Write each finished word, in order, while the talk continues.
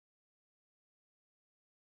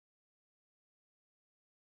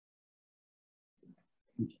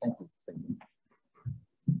Thank you.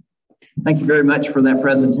 Thank you very much for that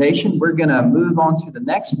presentation. We're going to move on to the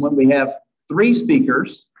next one. We have three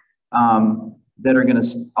speakers that are going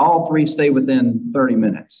to all three stay within 30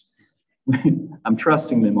 minutes. I'm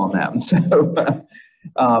trusting them on that one. So,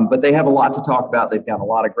 but they have a lot to talk about. They've got a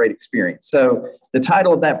lot of great experience. So the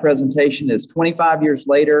title of that presentation is 25 Years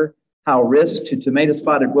Later, How Risk to Tomato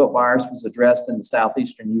Spotted Wilt Virus Was Addressed in the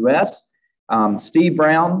Southeastern U.S. Steve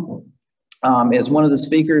Brown is one of the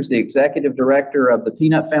speakers, the executive director of the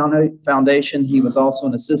Peanut Foundation. He was also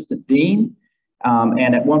an assistant dean,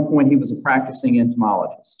 and at one point he was a practicing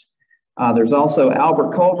entomologist. There's also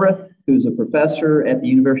Albert Culbreath, who's a professor at the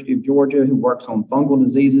University of Georgia who works on fungal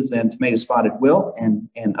diseases and tomato spotted wilt and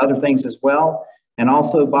other things as well. And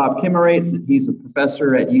also Bob Kemerait, he's a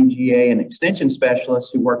professor at UGA and extension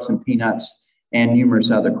specialist who works in peanuts and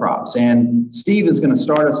numerous other crops. And Steve is going to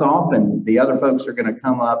start us off, and the other folks are going to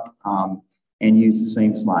come up and use the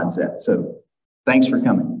same slide set. So thanks for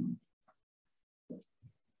coming.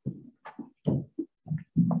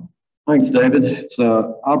 Thanks, David. It's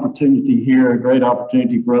an opportunity here, a great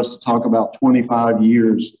opportunity for us to talk about 25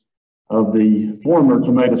 years of the former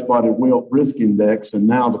Tomato Spotted Wilt Risk Index and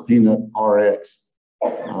now the Peanut RX.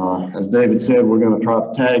 As David said, we're going to try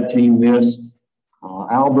to tag team this.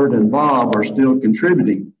 Albert and Bob are still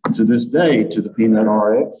contributing to this day to the Peanut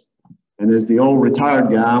RX. And as the old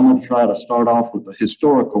retired guy, I'm going to try to start off with a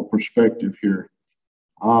historical perspective here.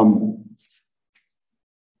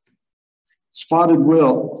 Spotted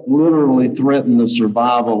wilt literally threatened the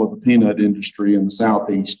survival of the peanut industry in the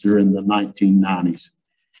Southeast during the 1990s.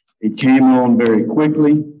 It came on very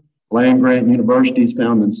quickly. Land-grant universities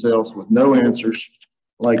found themselves with no answers,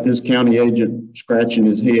 like this county agent scratching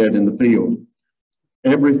his head in the field.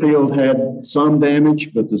 Every field had some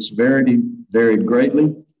damage, but the severity varied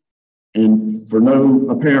greatly. And for no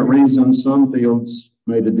apparent reason, some fields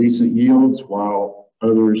made a decent yields while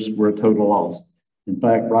others were a total loss. In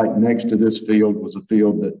fact, right next to this field was a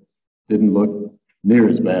field that didn't look near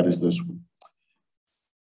as bad as this one.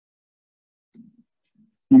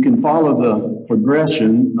 You can follow the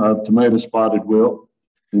progression of tomato spotted wilt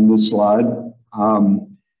in this slide.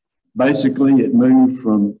 Basically, it moved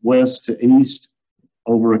from west to east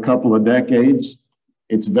over a couple of decades.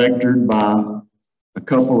 It's vectored by a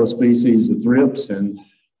couple of species of thrips, and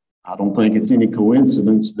I don't think it's any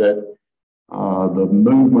coincidence that the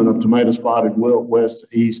movement of tomato spotted wilt west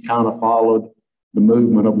to east kind of followed the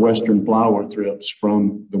movement of western flower thrips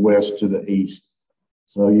from the west to the east.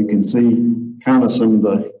 So you can see kind of some of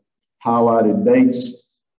the highlighted dates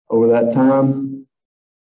over that time.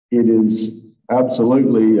 It is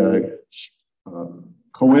absolutely a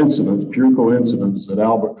coincidence, pure coincidence, that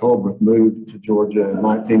Albert Culbreath moved to Georgia in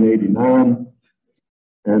 1989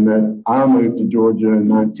 and that I moved to Georgia in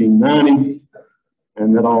 1990.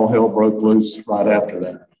 And then all hell broke loose right after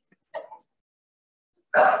that.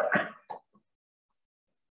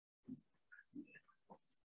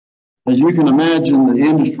 As you can imagine, the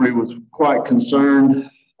industry was quite concerned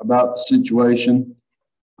about the situation.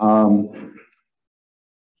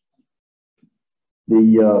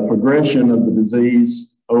 The progression of the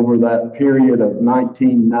disease over that period of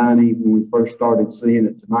 1990, when we first started seeing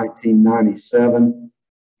it, to 1997,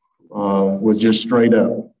 was just straight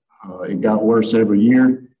up. It got worse every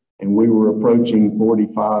year, and we were approaching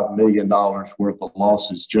 $45 million worth of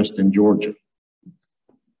losses just in Georgia.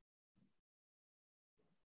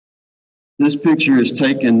 This picture is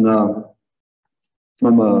taken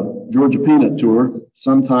from a Georgia peanut tour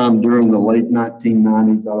sometime during the late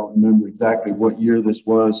 1990s. I don't remember exactly what year this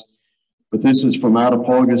was, but this is from out of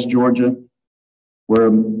August, Georgia,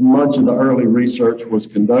 where much of the early research was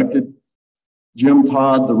conducted. Jim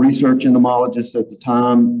Todd, the research entomologist at the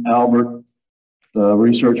time, Albert, the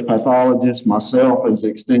research pathologist, myself as the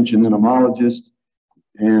extension entomologist,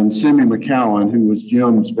 and Simi McCowan, who was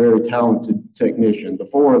Jim's very talented technician. The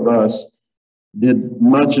four of us did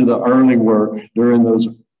much of the early work during those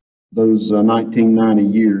 1990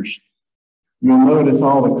 years. You'll notice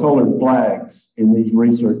all the colored flags in these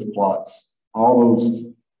research plots. All those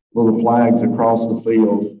little flags across the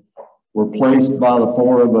field were placed by the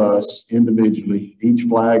four of us individually. Each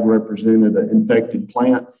flag represented an infected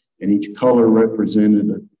plant, and each color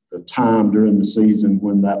represented the time during the season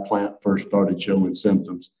when that plant first started showing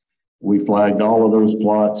symptoms. We flagged all of those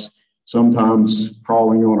plots, sometimes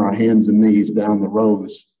crawling on our hands and knees down the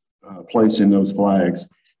rows, placing those flags.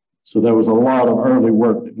 So there was a lot of early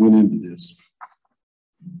work that went into this.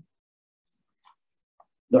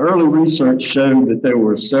 The early research showed that there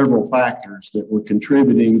were several factors that were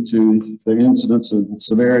contributing to the incidence and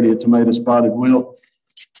severity of tomato spotted wilt.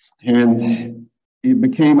 And it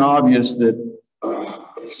became obvious that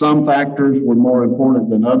Some factors were more important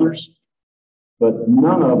than others, but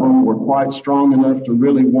none of them were quite strong enough to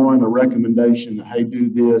really warrant a recommendation that, hey, do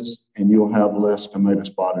this and you'll have less tomato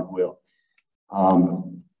spotted wilt.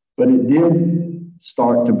 But it did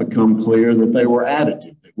start to become clear that they were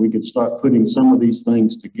additive, that we could start putting some of these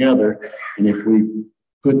things together. And if we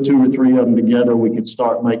put 2 or 3 of them together, we could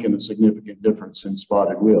start making a significant difference in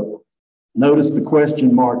spotted wilt. Notice the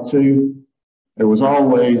question mark too. There was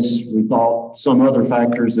always, we thought, some other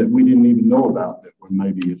factors that we didn't even know about that were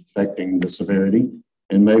maybe affecting the severity.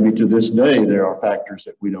 And maybe to this day, there are factors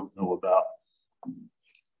that we don't know about.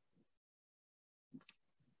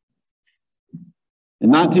 In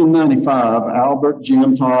 1995, Albert,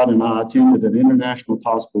 Jim, Todd, and I attended an international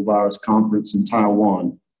topical virus conference in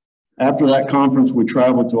Taiwan. After that conference, we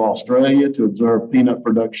traveled to Australia to observe peanut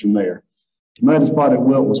production there. Tomato spotted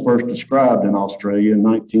wilt was first described in Australia in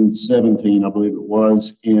 1917, I believe it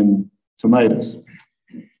was, in tomatoes.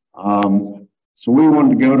 So we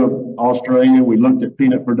wanted to go to Australia. We looked at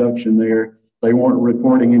peanut production there. They weren't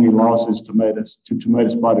reporting any losses to tomato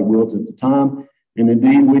spotted wilt at the time. And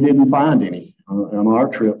indeed, we didn't find any on our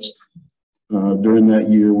trips during that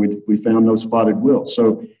year. We found no spotted wilt.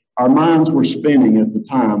 So our minds were spinning at the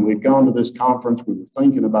time. We'd gone to this conference. We were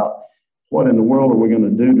thinking about what in the world are we going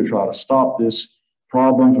to do to try to stop this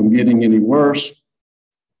problem from getting any worse?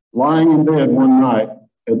 Lying in bed one night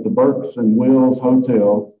at the Burks and Wills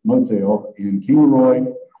Motel in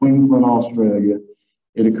Kemerait, Queensland, Australia,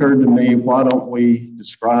 it occurred to me, why don't we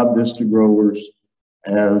describe this to growers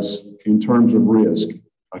as in terms of risk,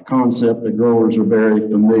 a concept that growers are very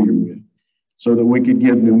familiar with, so that we could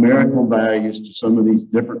give numerical values to some of these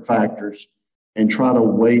different factors and try to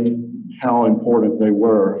weight how important they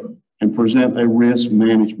were and present a risk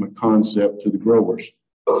management concept to the growers.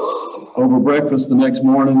 Over breakfast the next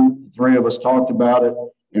morning, the 3 of us talked about it,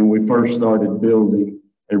 and we first started building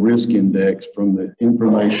a risk index from the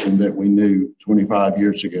information that we knew 25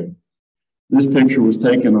 years ago. This picture was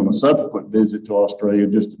taken on a subsequent visit to Australia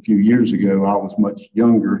just a few years ago. I was much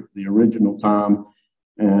younger the original time,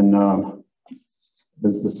 and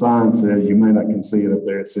as the sign says, you may not can see it up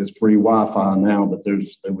there, it says free Wi-Fi now, but there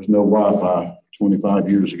was no Wi-Fi 25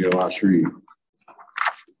 years ago, I assure you.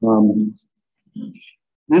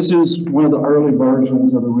 This is one of the early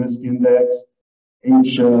versions of the risk index.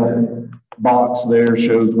 Each box there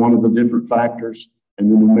shows one of the different factors and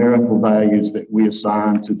the numerical values that we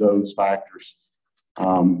assign to those factors.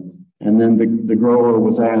 And then the grower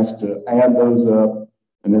was asked to add those up,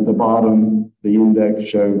 and at the bottom, the index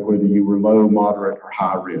showed whether you were low, moderate, or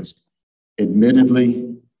high risk.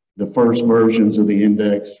 Admittedly, the first versions of the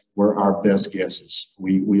index were our best guesses.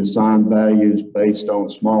 We assigned values based on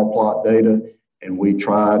small plot data, and we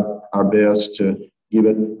tried our best to give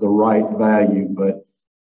it the right value, but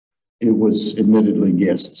it was admittedly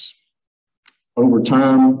guesses. Over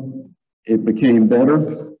time, it became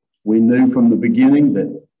better. We knew from the beginning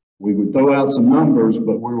that we would throw out some numbers,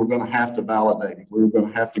 but we were going to have to validate it. We were going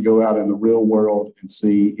to have to go out in the real world and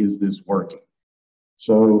see, is this working?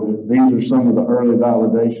 So these are some of the early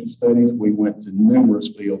validation studies. We went to numerous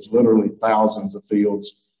fields, literally thousands of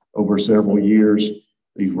fields over several years.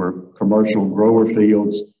 These were commercial grower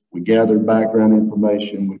fields. We gathered background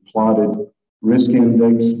information. We plotted risk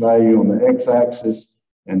index value on the x-axis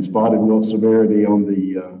and spotted wilt severity on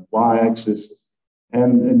the y-axis.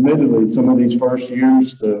 And admittedly, some of these first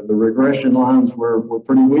years, the regression lines were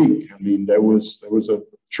pretty weak. I mean, there was a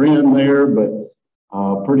trend there, but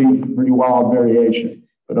pretty wild variation.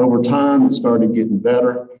 But over time, it started getting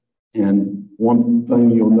better. And one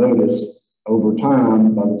thing you'll notice over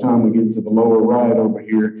time, by the time we get to the lower right over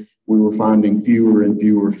here, we were finding fewer and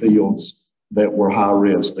fewer fields that were high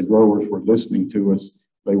risk. The growers were listening to us.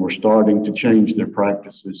 They were starting to change their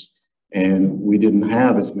practices, and we didn't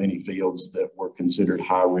have as many fields that were considered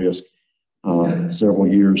high risk several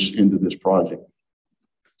years into this project.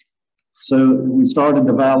 So we started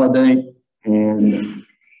to validate, and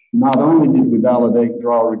not only did we validate and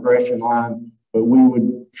draw a regression line, but we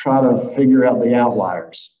would try to figure out the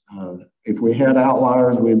outliers. If we had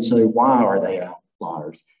outliers, we'd say, why are they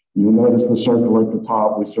outliers? You'll notice the circle at the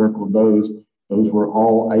top, we circled those. Those were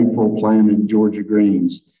all April planted Georgia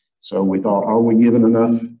greens. So we thought, are we giving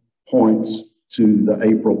enough points to the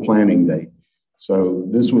April planting date? So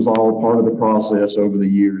this was all part of the process over the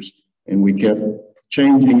years, and we kept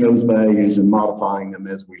changing those values and modifying them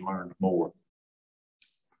as we learned more.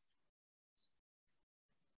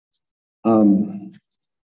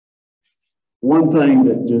 One thing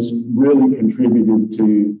that just really contributed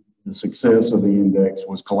to the success of the index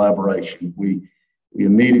was collaboration. We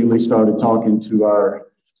immediately started talking to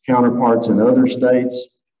our counterparts in other states,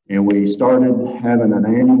 And we started having an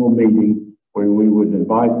annual meeting where we would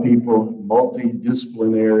invite people,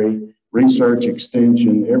 multidisciplinary, research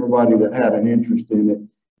extension, everybody that had an interest in it.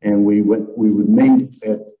 And we would meet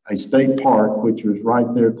at a state park, which was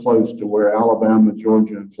right there close to where Alabama,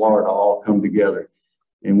 Georgia, and Florida all come together.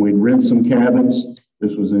 And we'd rent some cabins.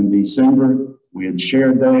 This was in December. We'd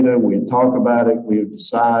share data, we'd talk about it, we would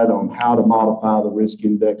decide on how to modify the risk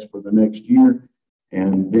index for the next year.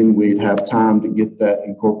 And then we'd have time to get that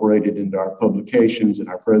incorporated into our publications and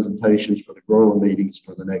our presentations for the grower meetings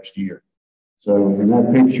for the next year. So in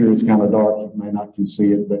that picture, it's kind of dark, you may not can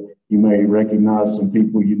see it, but you may recognize some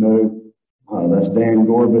people you know. That's Dan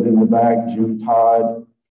Gorbett in the back, Jim Todd,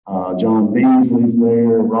 John Beasley's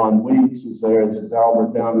there, Ron Weeks is there, this is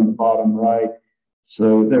Albert down in the bottom right.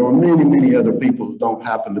 So there were many, many other people that don't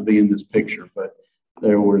happen to be in this picture, but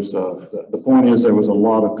there was, the point is there was a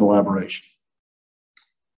lot of collaboration.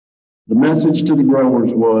 The message to the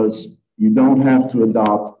growers was you don't have to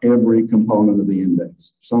adopt every component of the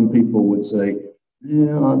index. Some people would say,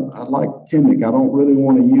 yeah, I like Timic, I don't really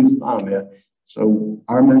want to use Thimet. So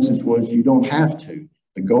our message was you don't have to.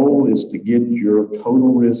 The goal is to get your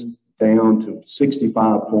total risk down to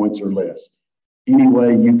 65 points or less. Any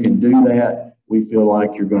way you can do that, we feel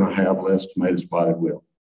like you're going to have less tomato spotted wilt.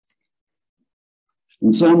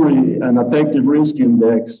 In summary, an effective risk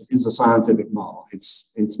index is a scientific model.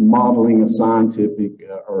 It's modeling a scientific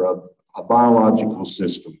or a biological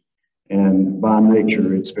system. And by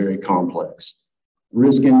nature, it's very complex.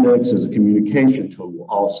 Risk index is a communication tool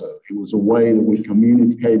also. It was a way that we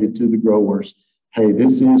communicated to the growers, hey,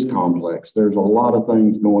 this is complex. There's a lot of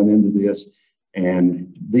things going into this,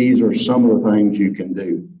 and these are some of the things you can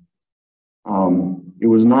do. It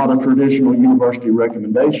was not a traditional university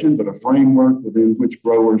recommendation, but a framework within which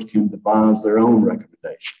growers can devise their own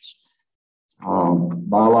recommendations.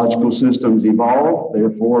 Biological systems evolve,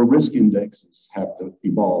 therefore risk indexes have to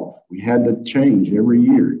evolve. We had to change every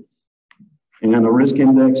year. And a risk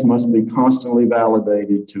index must be constantly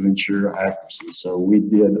validated to ensure accuracy. So we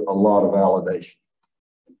did a lot of validation.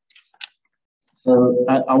 So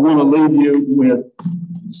I want to leave you with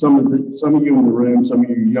some of you in the room, some of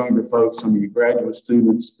you younger folks, some of you graduate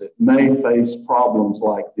students that may face problems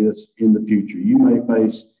like this in the future. You may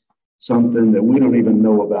face something that we don't even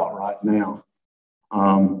know about right now.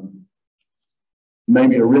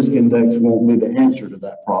 Maybe a risk index won't be the answer to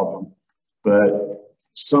that problem, but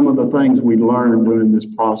some of the things we learned during this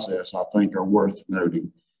process, I think, are worth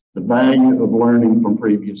noting. The value of learning from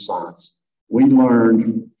previous science. We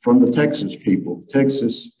learned from the Texas people.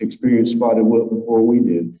 Texas experienced spotted wilt before we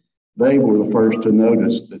did. They were the first to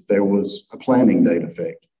notice that there was a planting date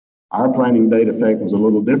effect. Our planting date effect was a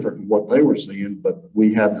little different than what they were seeing, but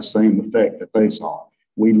we had the same effect that they saw.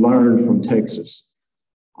 We learned from Texas.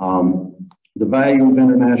 The value of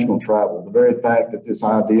international travel, the very fact that this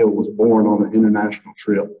idea was born on an international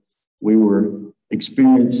trip. We were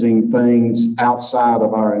experiencing things outside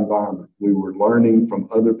of our environment. We were learning from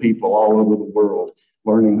other people all over the world,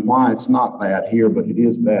 learning why it's not bad here, but it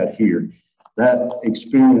is bad here. That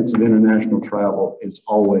experience of international travel is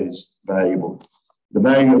always valuable. The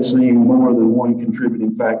value of seeing more than one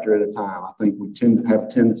contributing factor at a time. I think we tend to have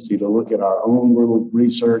a tendency to look at our own little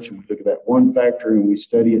research and we look at that one factor and we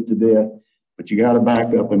study it to death, but you got to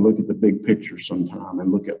back up and look at the big picture sometime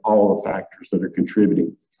and look at all the factors that are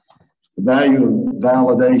contributing. The value of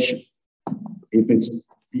validation. If it's,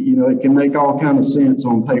 it can make all kinds of sense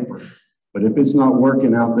on paper, but if it's not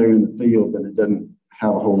working out there in the field, then it doesn't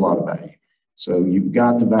have a whole lot of value. So you've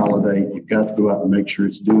got to validate, you've got to go out and make sure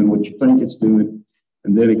it's doing what you think it's doing.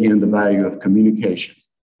 And then again, the value of communication,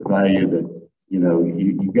 the value that,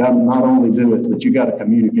 you got to not only do it, but you got to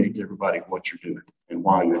communicate to everybody what you're doing and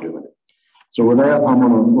why you're doing it. So with that, I'm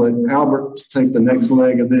going to let Albert take the next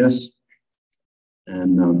leg of this,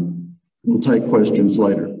 and we'll take questions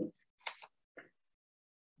later.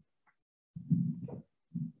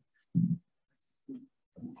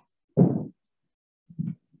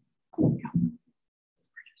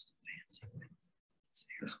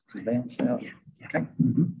 Okay.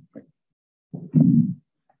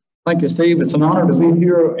 Thank you, Steve. It's an honor to be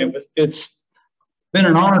here. It's been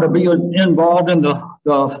an honor to be involved in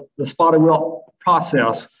the spotted wilt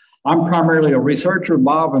process. I'm primarily a researcher.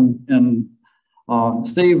 Bob and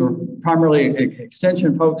Steve are primarily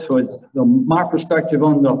extension folks. So it's my perspective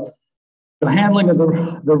on the handling of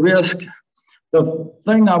the risk. The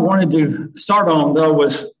thing I wanted to start on, though,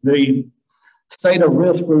 was the state of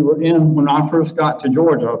risk we were in when I first got to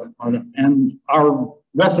Georgia, and our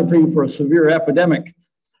recipe for a severe epidemic.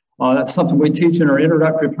 That's something we teach in our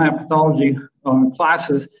introductory plant pathology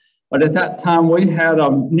classes. But at that time, we had a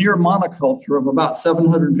near monoculture of about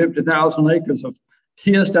 750,000 acres of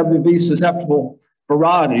TSWV susceptible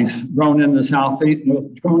varieties grown in the Southeast,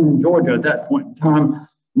 grown in Georgia at that point in time.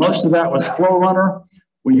 Most of that was flow runner.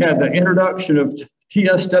 We had the introduction of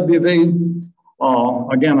TSWV,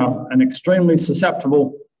 again, an extremely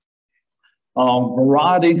susceptible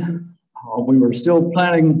variety. We were still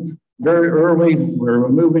planting very early. We were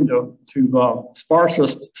moving to sparser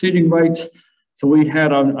seeding rates. So we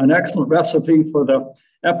had an excellent recipe for the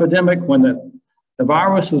epidemic when the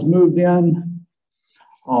virus was moved in.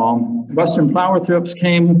 Western flower thrips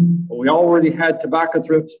came. We already had tobacco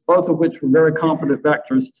thrips, both of which were very competent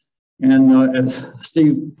vectors. And as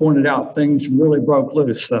Steve pointed out, things really broke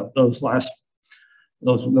loose those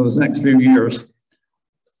next few years.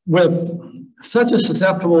 With such a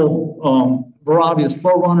susceptible variety as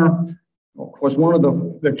flow runner, of course, one of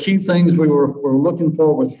the key things we were looking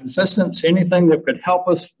for was resistance, anything that could help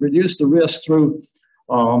us reduce the risk through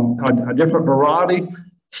a different variety.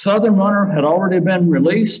 Southern runner had already been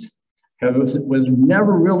released. It was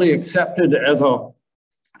never really accepted as a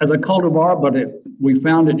cultivar, but we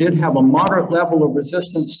found it did have a moderate level of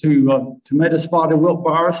resistance to tomato spotted wilt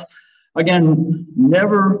virus. Again,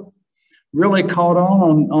 never really caught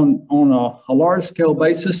on a large scale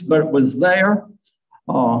basis, but it was there.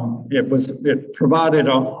 It provided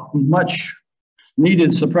a much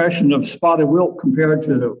needed suppression of spotted wilt compared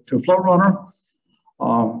to flow runner.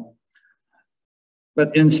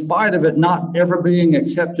 But in spite of it not ever being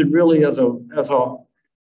accepted really as a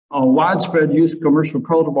widespread use commercial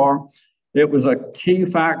cultivar, it was a key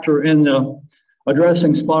factor in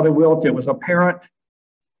addressing spotted wilt. It was apparent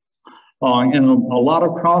in a lot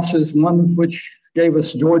of crosses, one of which gave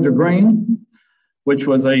us Georgia green, which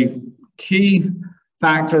was a key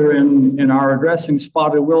factor in our addressing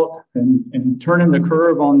spotted wilt and turning the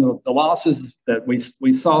curve on the losses that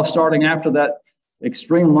we saw starting after that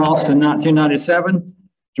extreme loss in 1997.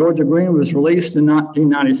 Georgia green was released in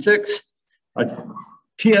 1996. A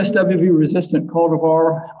TSWV resistant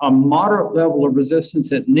cultivar, a moderate level of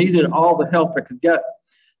resistance. It needed all the help it could get.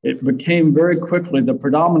 It became very quickly the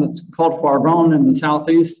predominant cultivar grown in the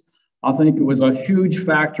Southeast. I think it was a huge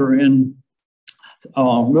factor in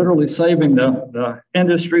literally saving the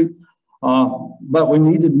industry, but we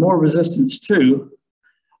needed more resistance too.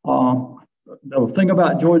 The thing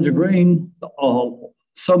about Georgia green,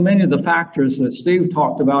 so many of the factors that Steve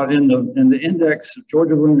talked about in the index,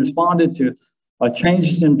 Georgia green responded to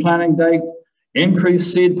changes in planting date,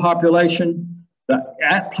 increased seed population, the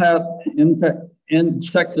at-plant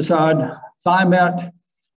insecticide Thimet.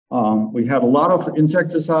 We had a lot of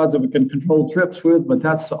insecticides that we can control thrips with, but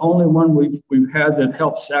that's the only one we've had that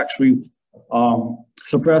helps actually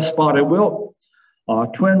suppress spotted wilt.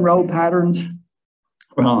 Twin row patterns,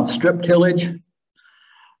 strip tillage.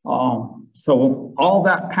 So all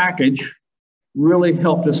that package really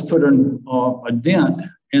helped us put a dent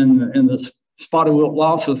in the spotted wilt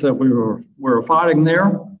losses that we were fighting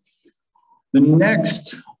there. The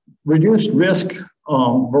next reduced risk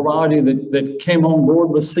variety that came on board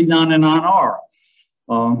was C99R.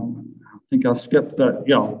 I think I skipped that,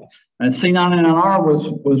 yeah. And C99R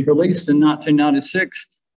was released in 1996,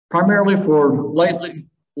 primarily for late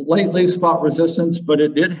leaf spot resistance, but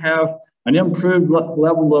it did have an improved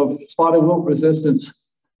level of spotted wilt resistance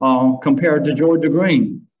compared to Georgia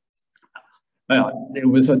green. It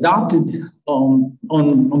was adopted on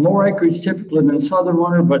more acreage typically than Southern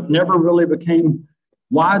runner, but never really became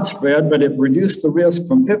widespread, but it reduced the risk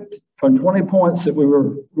from 20 points that we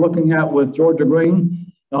were looking at with Georgia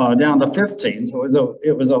green down to 15. So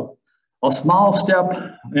it was a small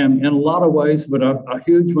step in a lot of ways, but a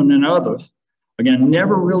huge one in others. Again,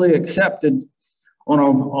 never really accepted on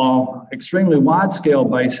an extremely wide scale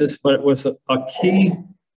basis, but it was a key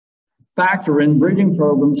factor in breeding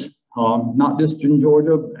programs, not just in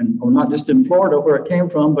Georgia or not just in Florida where it came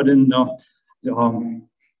from, but in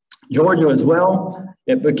Georgia as well.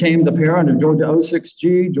 It became the parent of Georgia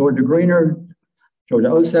 06G, Georgia Greener, Georgia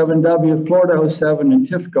 07W, Florida 07, and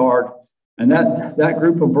Tifgard. And that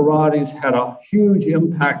group of varieties had a huge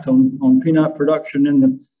impact on peanut production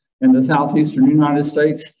in the southeastern United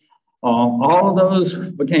States. All of those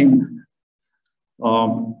became,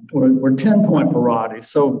 were 10-point varieties.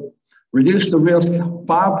 So reduced the risk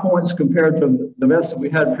 5 points compared to the best that we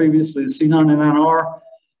had previously, the C99R.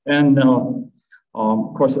 And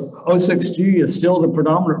of course, 06G is still the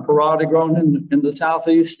predominant variety grown in the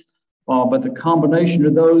Southeast, but the combination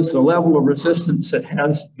of those, the level of resistance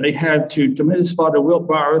they had to tomato spotted wilt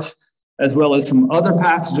virus, as well as some other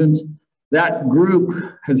pathogens, that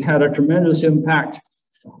group has had a tremendous impact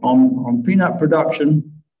on peanut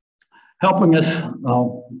production. helping us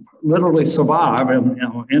literally survive and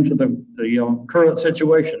into the current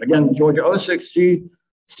situation. Again, Georgia 06G,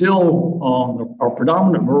 still our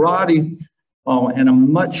predominant variety and a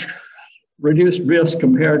much reduced risk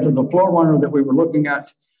compared to the floor runner that we were looking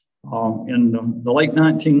at in the late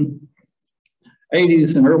 1980s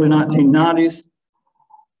and early 1990s.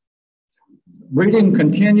 Breeding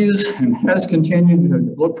continues and has continued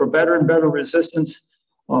to look for better and better resistance.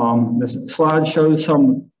 This slide shows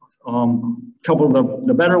some couple of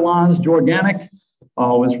the better lines. Jorganic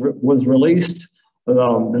was released.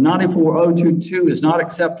 The 94022 is not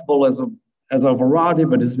acceptable as a variety,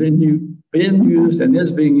 but has been used and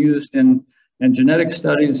is being used in genetic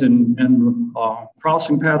studies and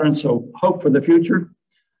crossing patterns. So hope for the future.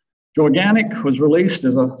 Jorganic was released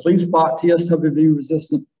as a leaf spot TSWV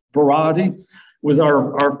resistant variety. Was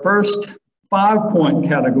our first 5-point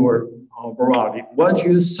category variety. Was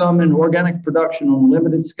used some in organic production on a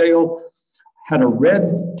limited scale. Had a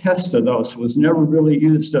red test of those. Was never really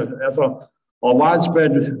used as a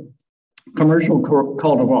widespread commercial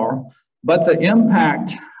cultivar. But the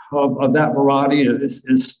impact of that variety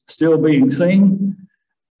is still being seen.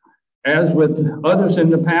 As with others in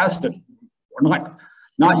the past that were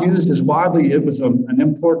not used as widely, it was an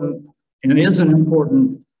important and is an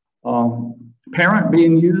important parent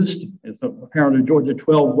being used. It's a parent of Georgia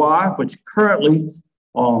 12Y, which currently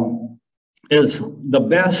is the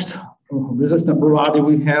best resistant variety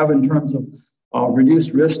we have in terms of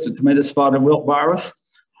reduced risk to tomato spotted wilt virus.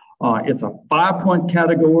 It's a 5-point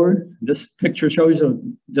category. This picture shows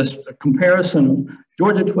you just a comparison of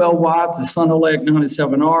Georgia 12Y to Sun Oleic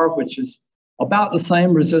 97R, which is about the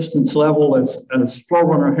same resistance level as Floor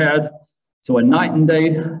Runner had. So a night and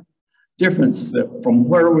day difference from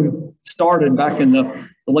where we started back in the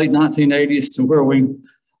late 1980s to where we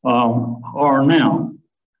are now.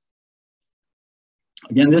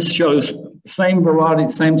 Again, this shows same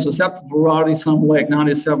variety, same susceptible variety, Sun Oleic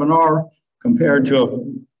 97R, compared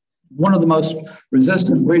to one of the most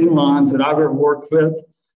resistant breeding lines that I've ever worked with.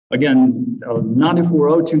 Again,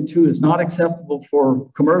 94022 is not acceptable for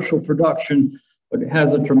commercial production, but it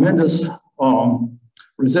has a tremendous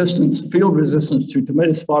resistance, field resistance to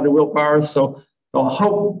tomato spotted wilt virus. So a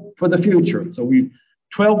hope for the future. So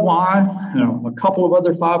 12Y, a couple of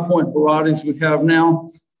other 5-point varieties we have now.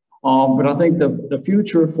 But I think the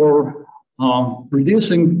future for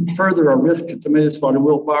reducing further our risk to tomato spotted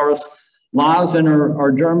wilt virus lies in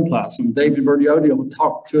our germplasm. David Bertiotti will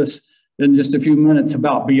talk to us in just a few minutes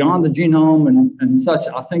about beyond the genome and such.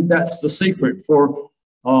 I think that's the secret for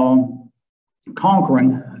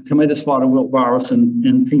conquering tomato spotted wilt virus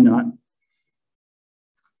in peanut.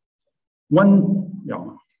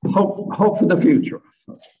 Hope for the future.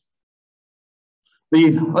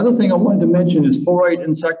 The other thing I wanted to mention is 4-8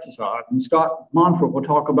 insecticide, and Scott Monfort will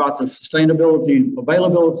talk about the sustainability,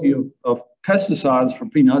 availability of pesticides for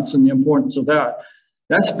peanuts and the importance of that.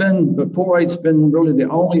 The 4-8's been really the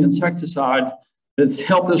only insecticide that's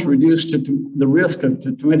helped us reduce the risk of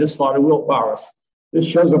tomato spotted wilt virus. This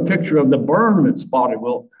shows a picture of the burn that spotted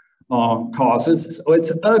wilt causes. So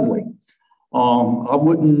it's ugly. I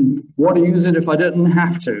wouldn't want to use it if I didn't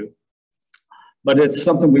have to. But it's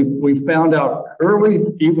something we found out early,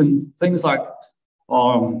 even things like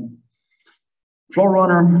Floor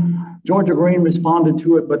Runner, Georgia Green responded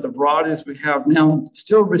to it, but the varieties we have now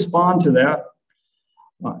still respond to that.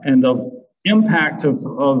 And the impact of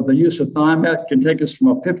the use of Thimet can take us from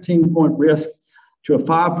a 15-point risk to a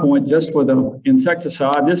 5-point just for the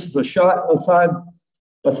insecticide. This is a shot beside,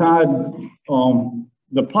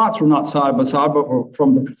 the plots were not side by side, but were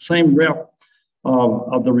from the same rep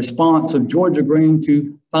of the response of Georgia Green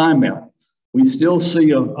to Thimet. We still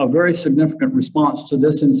see a very significant response to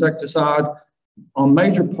this insecticide. A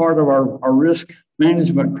major part of our risk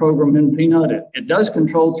management program in peanut. It does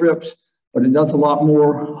control thrips, but it does a lot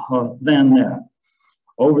more than that.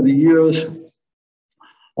 Over the years,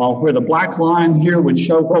 where the black line here would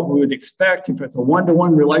show what we would expect if it's a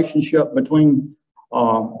 1-to-1 relationship between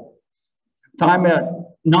Thimet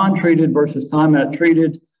non-treated versus Thimet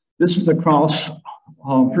treated. This is across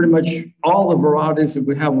pretty much all the varieties that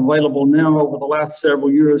we have available now over the last several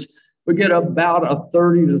years. We get about a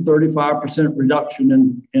 30 to 35%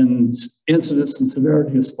 reduction in incidence and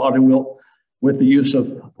severity of spotted wilt with the use of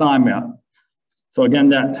Thimet. So again,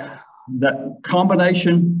 that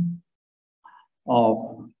combination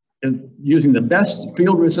of using the best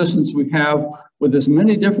field resistance we have with as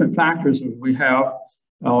many different factors as we have,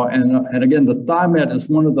 and again, the Thimet is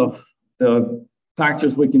one of the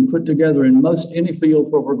factors we can put together in most any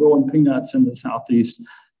field where we're growing peanuts in the Southeast.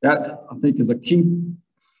 That, I think, is a key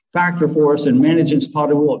factor for us in managing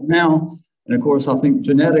spotted wilt now. And of course, I think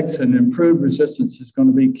genetics and improved resistance is going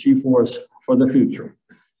to be key for us for the future.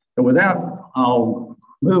 So with that, I'll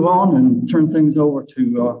move on and turn things over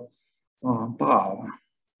to Bob.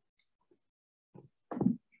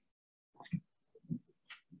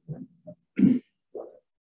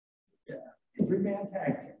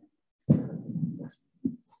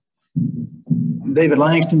 David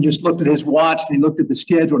Langston just looked at his watch and he looked at the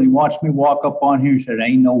schedule and he watched me walk up on here and said,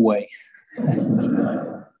 ain't no way.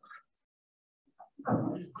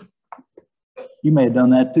 You may have done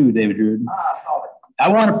that too, David Jordan. I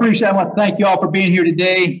want to thank you all for being here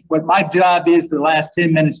today. What my job is for the last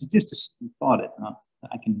 10 minutes is just to thought it.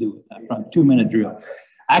 I can do it. I run a 2-minute drill.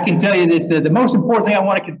 I can tell you that the most important thing I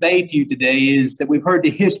want to convey to you today is that we've heard the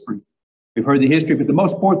history. We've heard the history, but the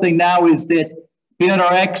most important thing now is that Peanut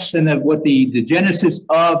RX and the genesis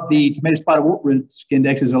of the tomato spotted wilt risk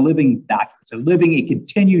index is a living document. It's a living, it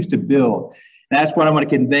continues to build. And that's what I want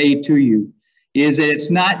to convey to you, is that it's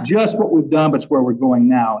not just what we've done, but it's where we're going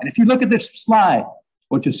now. And if you look at this slide,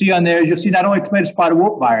 what you'll see on there is you'll see not only tomato spotted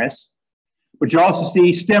wilt virus, but you also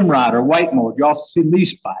see stem rot or white mold. You also see leaf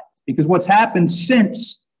spot. Because what's happened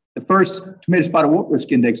since the first tomato spotted wilt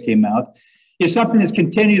risk index came out is something that's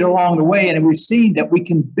continued along the way. And we've seen that we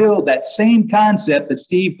can build that same concept that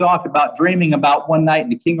Steve talked about dreaming about one night in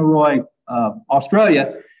the Kemerait,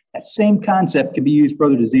 Australia. That same concept can be used for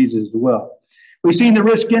other diseases as well. We've seen the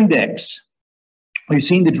risk index. We've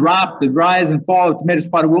seen the rise and fall of tomato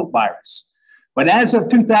spotted wilt virus. But as of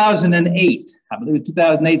 2008, I believe in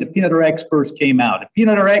 2008, the Peanut RX first came out. The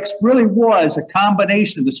Peanut RX really was a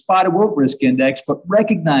combination of the spotted wilt risk index, but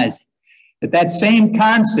recognizing that same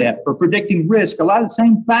concept for predicting risk, a lot of the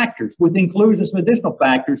same factors with inclusion of some additional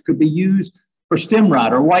factors could be used for stem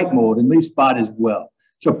rot or white mold and leaf spot as well.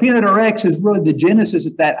 So Peanut RX is really the genesis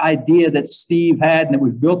of that idea that Steve had and it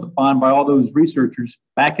was built upon by all those researchers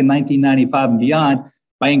back in 1995 and beyond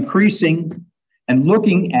by increasing and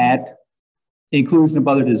looking at the inclusion of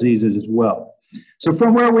other diseases as well. So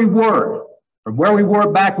from where we were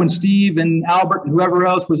back when Steve and Albert and whoever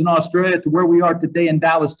else was in Australia to where we are today in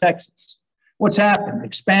Dallas, Texas, what's happened?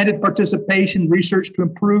 Expanded participation, research to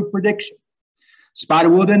improve prediction. Spotted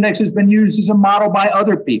wilt index has been used as a model by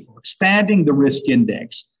other people, expanding the risk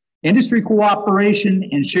index, industry cooperation,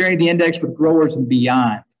 and sharing the index with growers and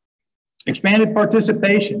beyond. Expanded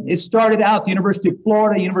participation. It started out at the University of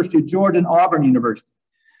Florida, University of Georgia, and Auburn University.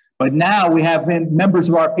 But now we have members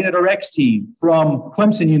of our Peanut RX team from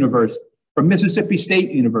Clemson University, from Mississippi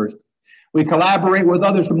State University. We collaborate with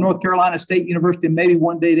others from North Carolina State University and maybe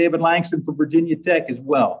one day David Langston from Virginia Tech as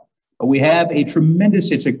well. But we have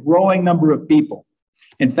it's a growing number of people.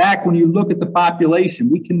 In fact, when you look at the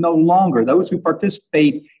population, we can no longer, those who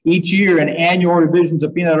participate each year in annual revisions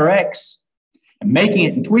of Peanut RX and making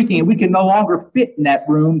it and tweaking it, we can no longer fit in that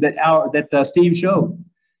room that Steve showed.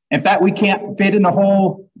 In fact, we can't fit in the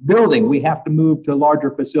whole building. We have to move to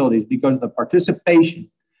larger facilities because of the participation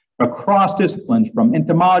across disciplines, from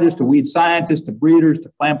entomologists to weed scientists to breeders to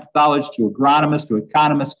plant pathologists to agronomists to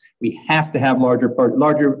economists. We have to have larger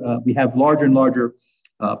and larger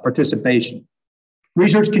participation.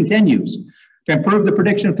 Research continues to improve the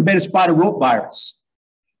prediction of tomato spotted wilt virus.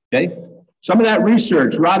 Okay, some of that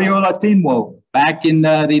research, Rabio Latinwo, back in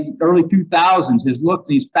the early 2000s, has looked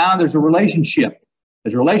and he's found there's a relationship.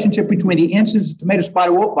 There's a relationship between the incidence of tomato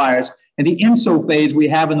spotted wilt virus and the INSO phase we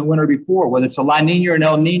have in the winter before, whether it's a La Nina or an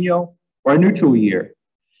El Nino or a neutral year.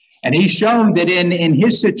 And he's shown that in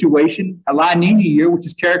his situation, a La Nina year, which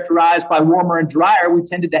is characterized by warmer and drier, we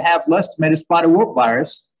tended to have less tomato spotted wilt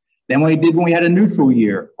virus than we did when we had a neutral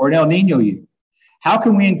year or an El Nino year. How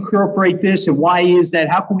can we incorporate this and why is that?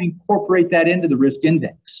 How can we incorporate that into the risk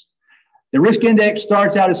index? The risk index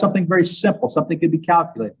starts out as something very simple, something can be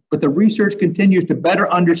calculated, but the research continues to better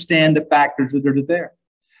understand the factors that are there.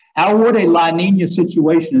 How would a La Nina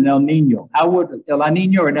situation in El Nino, how would a La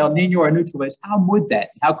Nina or an El Nino or a neutral phase, how would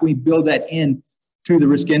that? How can we build that in to the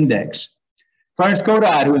risk index? Clarence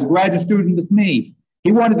Godard, who was a graduate student with me,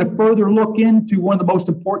 he wanted to further look into one of the most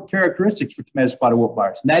important characteristics for tomato spotted wilt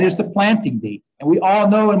virus, and that is the planting date. And we all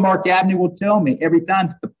know, and Mark Abney will tell me every time,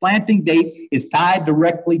 that the planting date is tied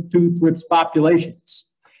directly to thrips populations.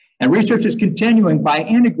 And research is continuing by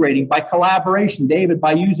integrating, by collaboration, David,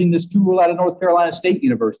 by using this tool out of North Carolina State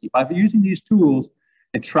University, by using these tools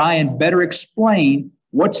to try and better explain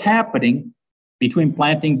what's happening between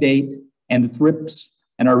planting date and the thrips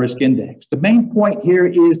and our risk index. The main point here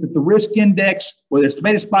is that the risk index, whether it's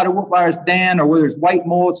tomato spotted wilt virus, Dan, or whether it's white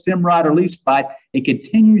mold, stem rot, or leaf spot, it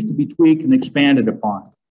continues to be tweaked and expanded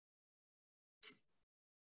upon.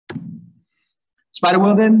 Spotted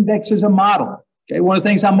wilt index is a model. Okay, one of the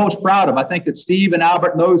things I'm most proud of, I think that Steve and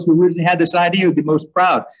Albert and those who originally had this idea would be most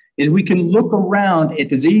proud, is we can look around at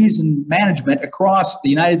disease and management across the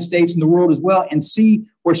United States and the world as well and see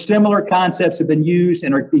where similar concepts have been used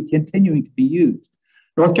and are continuing to be used.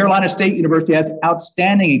 North Carolina State University has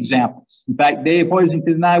outstanding examples. In fact, Dave Hoisington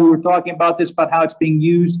and I, we were talking about this, about how it's being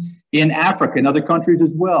used in Africa and other countries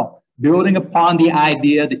as well, building upon the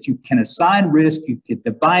idea that you can assign risk, you can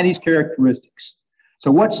define these characteristics.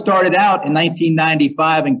 So what started out in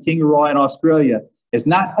 1995 in Kemerait in Australia is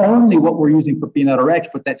not only what we're using for peanut RX,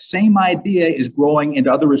 but that same idea is growing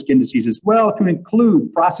into other risk indices as well, to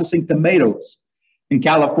include processing tomatoes in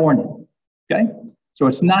California, okay? So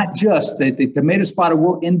it's not just that the tomato spotted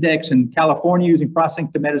wilt index in California using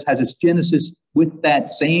processing tomatoes has its genesis with that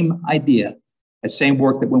same idea, that same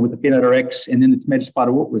work that went with the peanut RX and then the tomato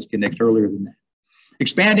spotted wilt risk index earlier than that.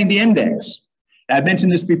 Expanding the index. I've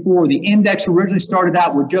mentioned this before. The index originally started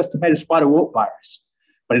out with just tomato spotted wilt virus.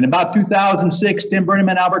 But in about 2006, Tim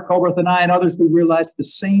Berneman, Albert Culbreath, and I and others, we realized the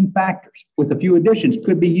same factors with a few additions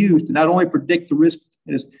could be used to not only predict the risk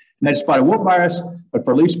of tomato spotted wilt virus, but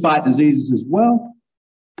for leaf spot diseases as well,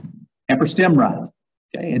 and for stem rot.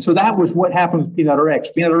 Okay, and so that was what happened with peanut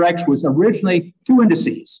RX. Peanut RX was originally two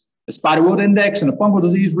indices, the spotted wilt index and the fungal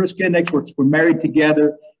disease risk index, which were married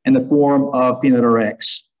together in the form of peanut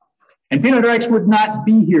RX. And peanut RX would not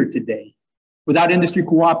be here today without industry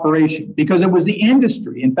cooperation, because it was the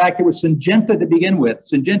industry. In fact, it was Syngenta to begin with.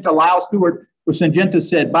 Syngenta, Lyle Stewart with Syngenta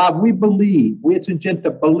said, Bob, we at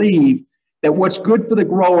Syngenta believe that what's good for the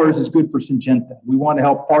growers is good for Syngenta. We want to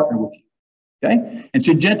help partner with you, okay? And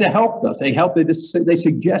Syngenta helped us. They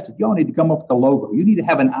suggested, you all need to come up with a logo. You need to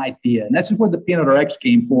have an idea. And that's where the peanut RX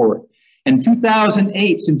came forward. In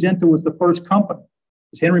 2008, Syngenta was the first company.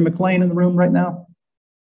 Is Henry McLean in the room right now?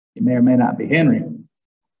 He may or may not be. Henry.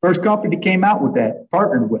 First company that came out with that,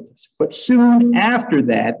 partnered with us. But soon after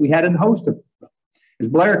that, we had a host of them.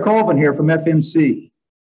 There's Blair Colvin here from FMC.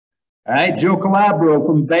 All right, Joe Calabro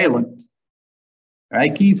from Valent. All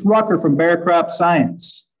right, Keith Rucker from Bear Crop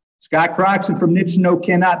Science. Scott Croxton from Nichino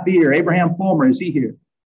cannot be here. Abraham Fulmer, is he here?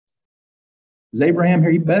 Is Abraham here?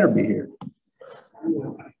 He better be here.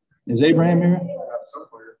 Is Abraham here?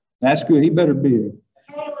 That's good. He better be here.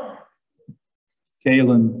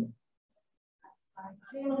 Kalen.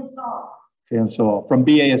 Kalen Saul from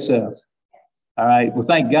BASF. All right. Well,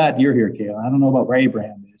 thank God you're here, Kalen. I don't know about where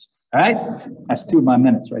Abraham is. All right. That's 2 of my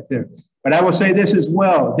minutes right there. But I will say this as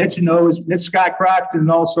well. Nichino is Scott Croxton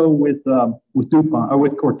and also with DuPont or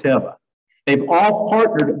with Corteva. They've all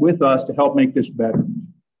partnered with us to help make this better.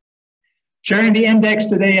 Sharing the index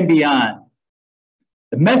today and beyond.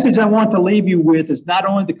 The message I want to leave you with is not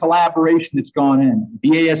only the collaboration that's gone in,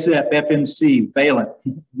 BASF, FMC, Valent,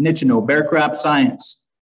 Nichino, Bear Crop Science,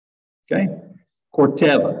 okay,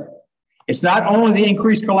 Corteva. It's not only the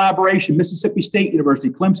increased collaboration, Mississippi State University,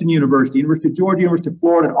 Clemson University, University of Georgia, University of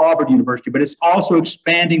Florida, and Auburn University, but it's also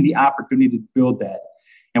expanding the opportunity to build that.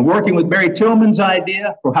 And working with Barry Tillman's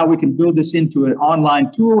idea for how we can build this into an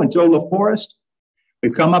online tool, and Joe LaForest,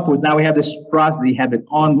 we've come up with, now we have this process, we have it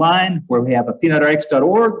online where we have a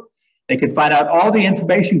peanutrx.org. They can find out all the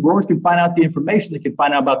information. Growers can find out the information. They can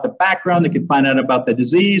find out about the background. They can find out about the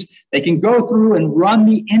disease. They can go through and run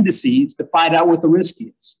the indices to find out what the risk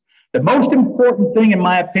is. The most important thing, in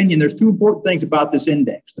my opinion, there's 2 important things about this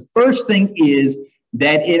index. The first thing is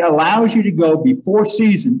that it allows you to go before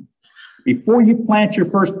season, before you plant your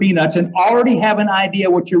first peanuts, and already have an idea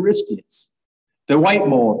what your risk is. The white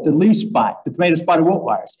mold, the leaf spot, the tomato spotted wilt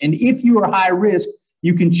virus. And if you are high risk,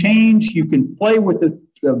 you can change, you can play with the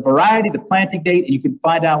variety, the planting date, and you can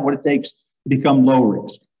find out what it takes to become low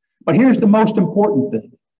risk. But here's the most important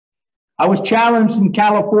thing. I was challenged in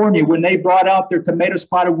California when they brought out their tomato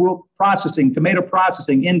spotted wilt tomato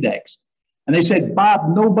processing index. And they said,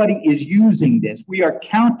 Bob, nobody is using this. We are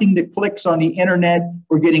counting the clicks on the internet.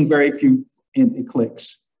 We're getting very few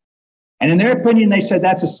clicks. And in their opinion, they said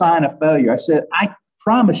that's a sign of failure. I said, I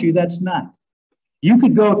promise you that's not. You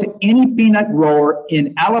could go to any peanut grower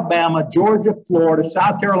in Alabama, Georgia, Florida,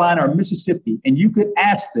 South Carolina, or Mississippi, and you could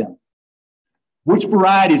ask them, which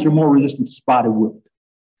varieties are more resistant to spotted wilt?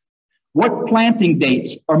 What planting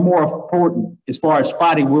dates are more important as far as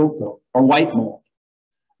spotted wilt go, or white mold?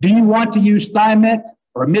 Do you want to use Thimet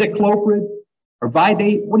or imidacloprid or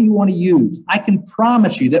Vidate? What do you want to use? I can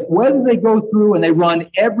promise you that whether they go through and they run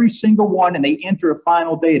every single one and they enter a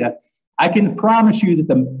final data, I can promise you that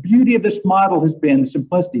the beauty of this model has been the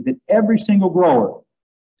simplicity that every single grower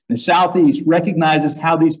in the Southeast recognizes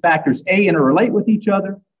how these factors, A, interrelate with each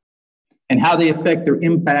other and how they affect their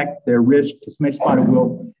impact, their risk to tomato spotted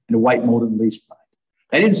wilt and the white mold and leaf spot.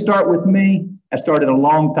 That didn't start with me. That started a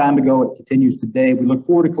long time ago. It continues today. We look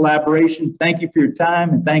forward to collaboration. Thank you for your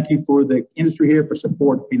time, and thank you for the industry here for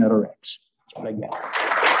support of Peanut RX. That's what I got.